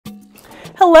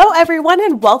Hello everyone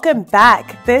and welcome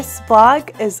back. This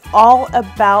vlog is all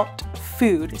about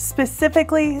food,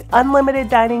 specifically unlimited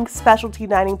dining, specialty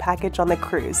dining package on the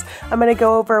cruise. I'm going to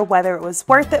go over whether it was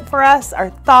worth it for us,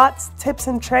 our thoughts, tips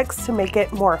and tricks to make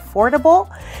it more affordable,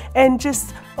 and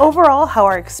just overall how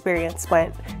our experience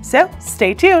went. So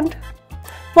stay tuned.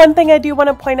 One thing I do want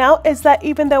to point out is that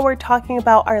even though we're talking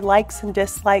about our likes and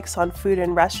dislikes on food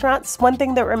and restaurants, one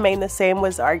thing that remained the same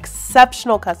was our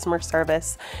exceptional customer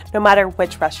service, no matter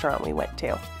which restaurant we went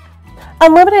to.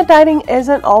 Unlimited dining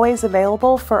isn't always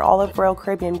available for all of Royal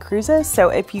Caribbean cruises, so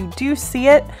if you do see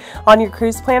it on your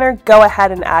cruise planner, go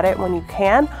ahead and add it when you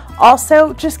can.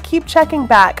 Also, just keep checking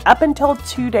back. Up until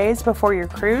 2 days before your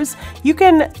cruise, you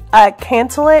can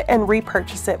cancel it and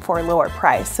repurchase it for a lower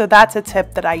price. So that's a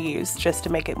tip that I use just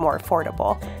to make it more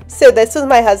affordable. So this was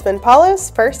my husband Paulo's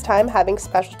first time having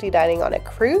specialty dining on a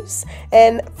cruise,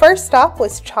 and first stop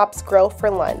was Chops Grill for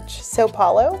lunch. So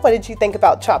Paulo, what did you think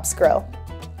about Chops Grill?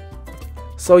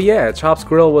 So yeah, Chops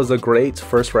Grill was a great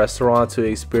first restaurant to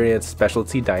experience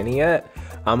specialty dining at.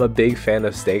 I'm a big fan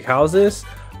of steakhouses.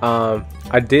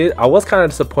 I was kind of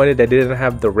disappointed they didn't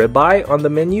have the ribeye on the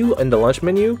menu, in the lunch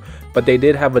menu, but they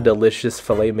did have a delicious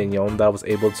filet mignon that I was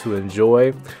able to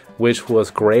enjoy, which was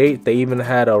great. They even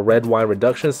had a red wine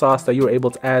reduction sauce that you were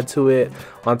able to add to it.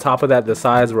 On top of that, the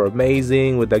sides were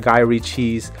amazing with the Guy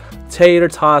Ritchie's tater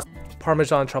tots,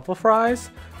 Parmesan truffle fries.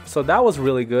 So that was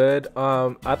really good.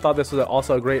 I thought this was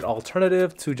also a great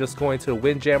alternative to just going to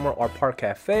Windjammer or Park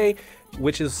Cafe,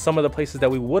 which is some of the places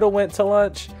that we would have went to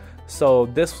lunch. So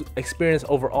this experience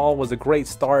overall was a great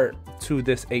start to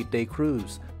this 8-day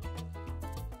cruise.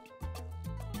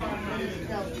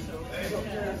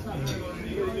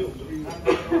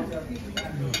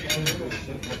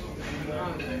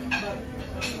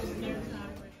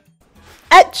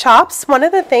 At Chops, one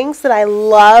of the things that I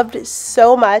loved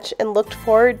so much and looked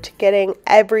forward to getting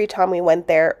every time we went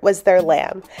there was their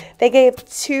lamb. They gave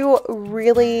 2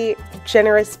 really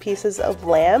generous pieces of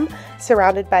lamb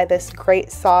surrounded by this great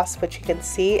sauce, which you can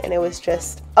see, and it was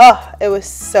just, it was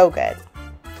so good.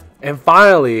 And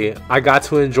finally, I got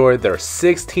to enjoy their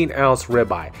 16-ounce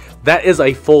ribeye. That is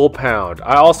a full pound.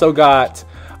 I also got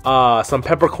some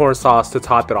peppercorn sauce to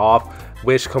top it off,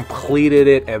 which completed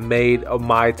it and made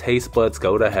my taste buds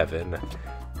go to heaven.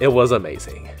 It was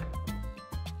amazing.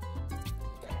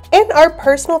 And our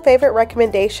personal favorite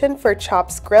recommendation for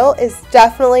Chops Grill is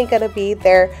definitely going to be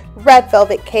their red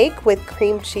velvet cake with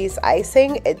cream cheese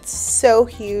icing. It's so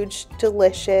huge,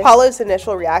 delicious. Paulo's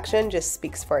initial reaction just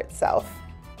speaks for itself.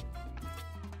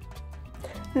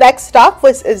 Next stop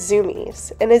was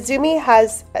Izumi's, and Izumi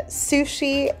has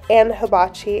sushi and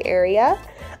hibachi area.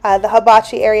 The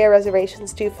hibachi area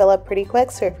reservations do fill up pretty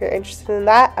quick, so if you're interested in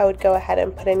that, I would go ahead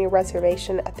and put in your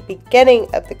reservation at the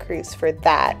beginning of the cruise for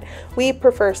that. We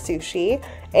prefer sushi,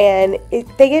 and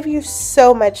they give you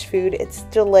so much food. It's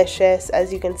delicious.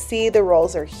 As you can see, the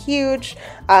rolls are huge.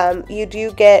 You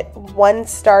do get 1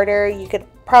 starter. You could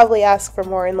probably ask for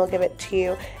more and they'll give it to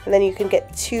you, and then you can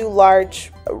get 2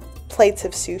 large plates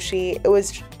of sushi.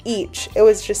 It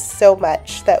was just so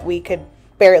much that we could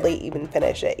barely even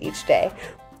finish it each day.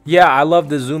 Yeah, I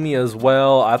loved the Izumi as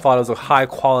well. I thought it was a high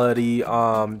quality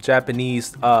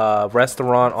Japanese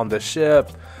restaurant on the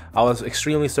ship. I was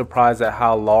extremely surprised at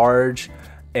how large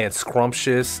and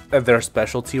scrumptious their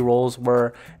specialty rolls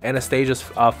were. Anastasia's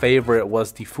favorite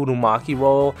was the Furumaki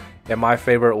roll, and my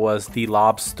favorite was the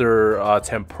lobster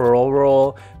tempura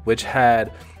roll, which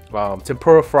had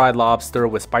tempura fried lobster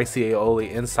with spicy aioli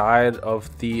inside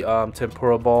of the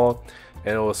tempura ball,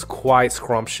 and it was quite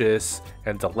scrumptious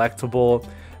and delectable.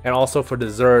 And also for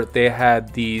dessert, they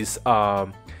had these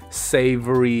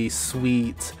savory,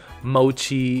 sweet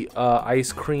mochi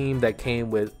ice cream that came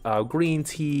with green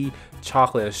tea,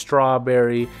 chocolate and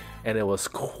strawberry, and it was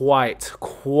quite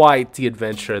the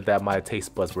adventure that my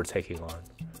taste buds were taking on.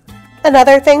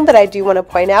 Another thing that I do want to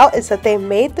point out is that they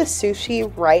made the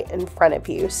sushi right in front of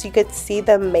you, so you could see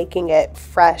them making it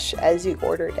fresh as you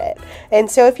ordered it. And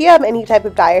so if you have any type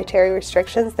of dietary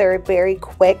restrictions, they're very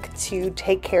quick to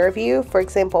take care of you. For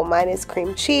example, mine is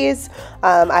cream cheese.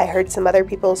 I heard some other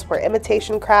people's were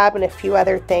imitation crab and a few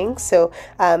other things, so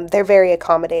they're very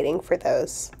accommodating for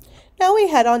those. Now we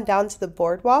head on down to the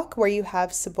boardwalk where you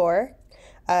have Sabor,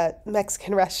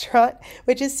 Mexican restaurant,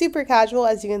 which is super casual.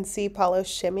 As you can see, Paulo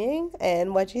shimmying.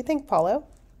 And what do you think, Paulo?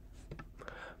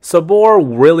 Sabor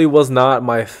really was not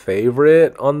my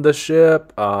favorite on the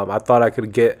ship. I thought I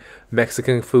could get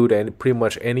Mexican food and pretty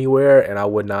much anywhere, and I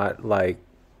would not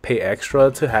pay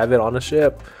extra to have it on the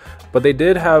ship. But they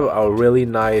did have a really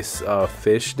nice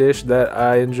fish dish that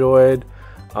I enjoyed.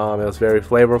 It was very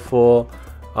flavorful.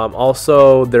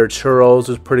 Also, their churros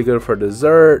was pretty good for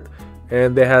dessert,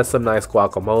 and they had some nice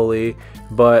guacamole.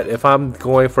 But if I'm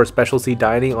going for specialty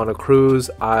dining on a cruise,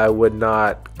 I would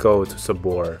not go to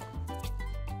Sabor.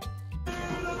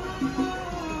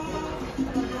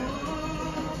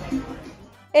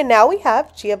 And now we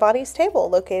have Giovanni's Table,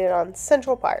 located on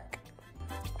Central Park.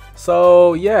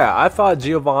 So yeah, I thought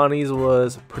Giovanni's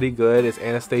was pretty good. It's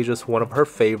Anastasia's one of her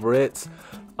favorites.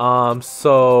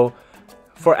 So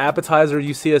for appetizer,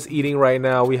 you see us eating right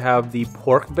now, we have the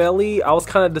pork belly. I was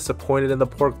kind of disappointed in the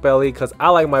pork belly because I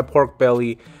like my pork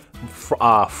belly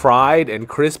fried and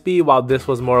crispy, while this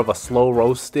was more of a slow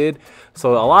roasted.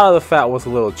 So a lot of the fat was a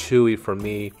little chewy for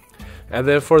me. And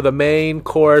then for the main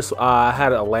course, I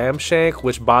had a lamb shank,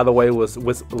 which by the way was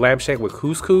lamb shank with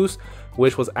couscous,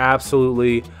 which was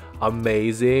absolutely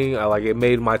amazing. Like, it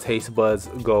made my taste buds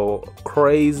go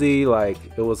crazy. Like,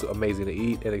 it was amazing to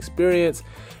eat and experience.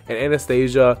 And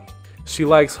Anastasia, she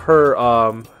likes her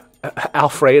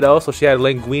Alfredo, so she had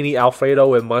linguine Alfredo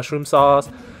with mushroom sauce,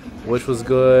 which was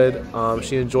good.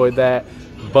 She enjoyed that.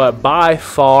 But by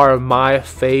far my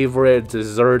favorite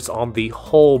desserts on the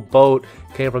whole boat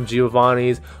came from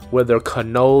Giovanni's with their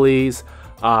cannolis.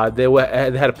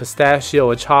 They had a pistachio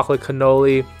and chocolate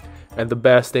cannoli. And the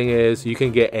best thing is you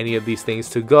can get any of these things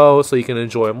to go, so you can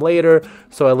enjoy them later.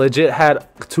 So I legit had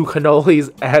 2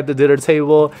 cannolis at the dinner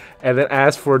table and then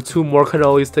asked for 2 more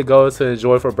cannolis to go to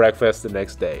enjoy for breakfast the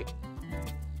next day.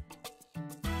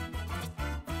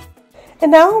 And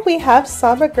now we have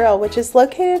Samba Grill, which is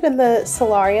located in the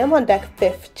Solarium on deck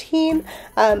 15.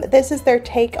 This is their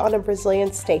take on a Brazilian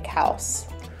steakhouse.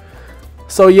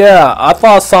 So yeah, I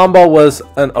thought Samba was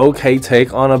an okay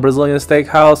take on a Brazilian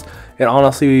steakhouse. It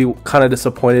honestly kind of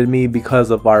disappointed me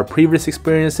because of our previous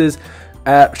experiences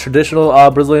at traditional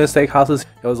Brazilian steakhouses.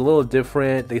 It was a little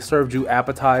different. They served you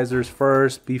appetizers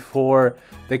first before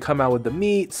they come out with the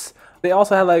meats. They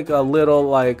also had like a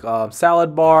little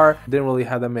salad bar. Didn't really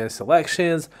have that many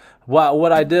selections.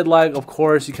 What I did like, of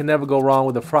course, you can never go wrong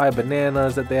with the fried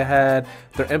bananas that they had.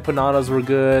 Their empanadas were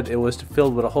good. It was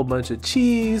filled with a whole bunch of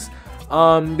cheese.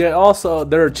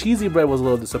 Their cheesy bread was a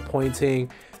little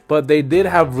disappointing, but they did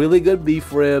have really good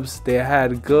beef ribs. They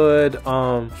had good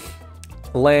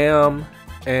lamb,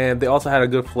 and they also had a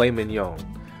good filet mignon.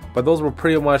 But those were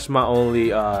pretty much my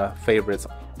only favorites.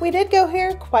 We did go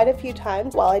here quite a few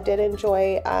times. While I did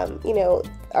enjoy,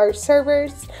 our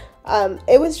servers,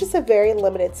 it was just a very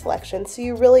limited selection. So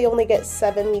you really only get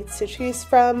 7 meats to choose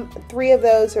from. 3 of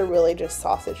those are really just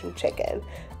sausage and chicken.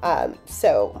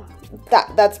 So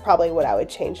that's probably what I would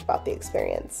change about the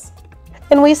experience.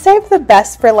 And we saved the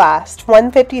best for last,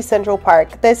 150 Central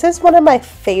Park. This is one of my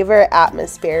favorite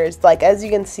atmospheres. Like, as you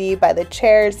can see by the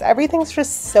chairs, everything's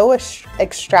just so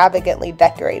extravagantly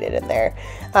decorated in there.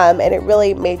 And it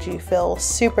really made you feel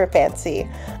super fancy.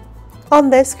 On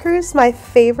this cruise, my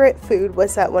favorite food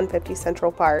was at 150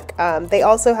 Central Park. They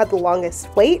also had the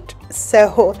longest wait,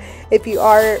 so if you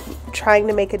are trying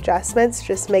to make adjustments,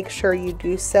 just make sure you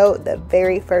do so the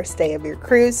very first day of your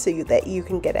cruise so that you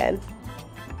can get in.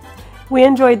 We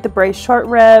enjoyed the braised short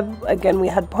rib. Again, we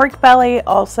had pork belly.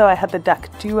 Also, I had the duck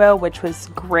duo, which was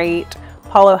great.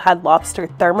 Paulo had lobster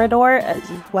thermidor as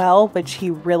well, which he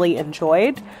really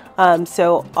enjoyed.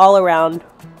 So all around,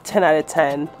 10 out of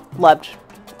 10. Loved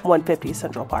 150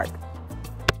 Central Park.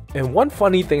 And one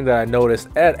funny thing that I noticed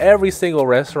at every single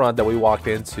restaurant that we walked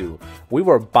into, we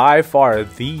were by far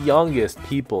the youngest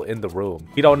people in the room.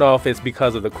 We don't know if it's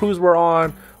because of the cruise we're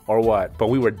on or what, but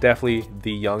we were definitely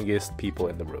the youngest people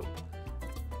in the room.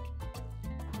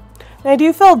 And I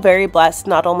do feel very blessed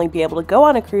not only be able to go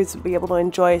on a cruise, but be able to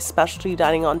enjoy specialty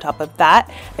dining on top of that.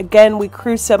 Again, we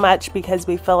cruise so much because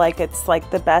we feel like it's like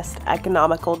the best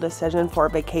economical decision for a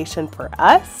vacation for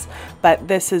us. But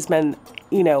this has been,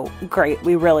 great.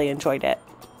 We really enjoyed it.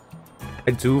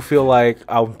 I do feel like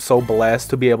I'm so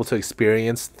blessed to be able to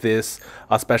experience this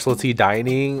specialty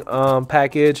dining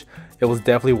package. It was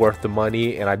definitely worth the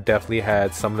money, and I definitely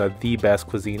had some of the best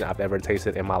cuisine I've ever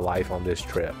tasted in my life on this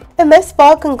trip. And this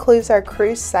vlog concludes our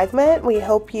cruise segment. We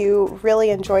hope you really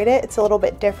enjoyed it. It's a little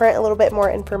bit different, a little bit more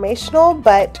informational,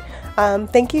 but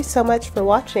thank you so much for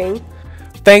watching.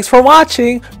 Thanks for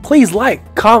watching. Please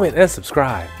like, comment, and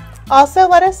subscribe. Also,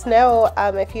 let us know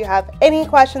if you have any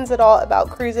questions at all about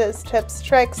cruises, tips,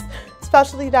 tricks,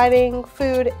 specialty dining,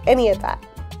 food, any of that.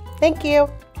 Thank you.